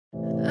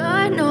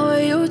I know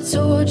you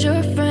told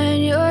your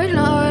friend you're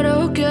not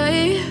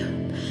okay,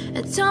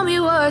 and tell me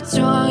what's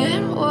wrong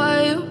and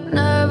why you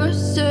never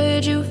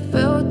said you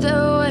felt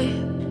that way.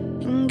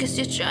 And guess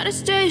you're trying to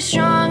stay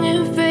strong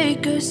and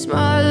fake a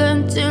smile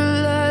until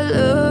I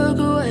look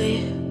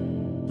away.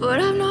 But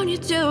I've known you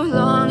too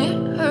long,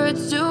 it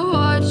hurts to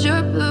watch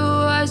your blue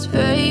eyes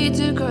fade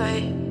to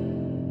gray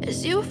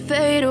as you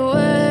fade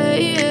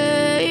away,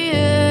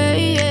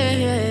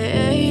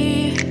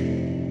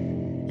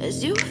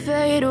 as you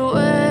fade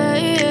away.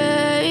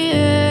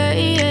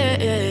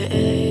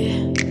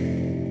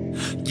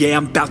 Yeah,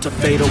 I'm about to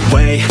fade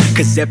away,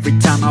 cause every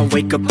time I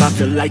wake up I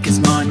feel like it's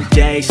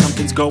Monday.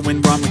 Something's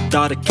going wrong with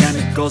all the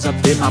chemicals up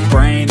in my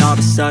brain. All of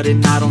a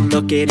sudden I don't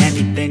look at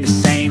anything the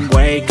same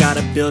way. Got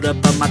a build up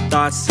of my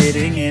thoughts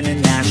sitting in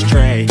an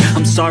ashtray.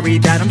 I'm sorry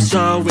that I'm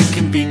so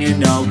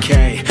inconvenient,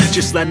 okay.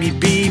 Just let me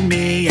be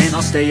me and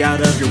I'll stay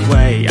out of your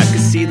way. I can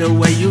see the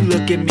way you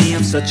look at me,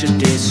 I'm such a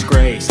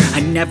disgrace.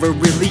 I never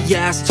really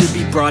asked to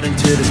be brought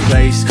into this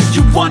place.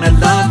 You wanna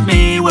love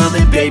me? Well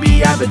then baby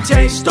have a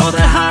taste. All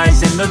the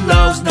highs and the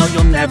lows, no,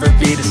 you'll never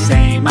be the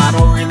same. I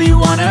don't really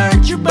wanna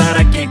hurt you, but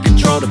I can't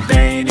control the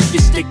pain. If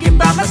you're sticking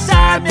by my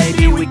side,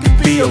 maybe we could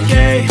be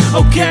okay.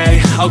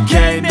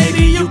 Okay,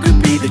 maybe you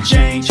could be the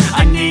change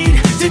I need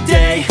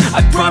today.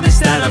 I promise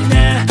that I've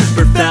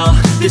never felt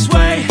this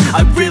way.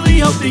 I really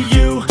hope that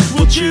you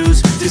will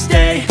choose to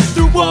stay.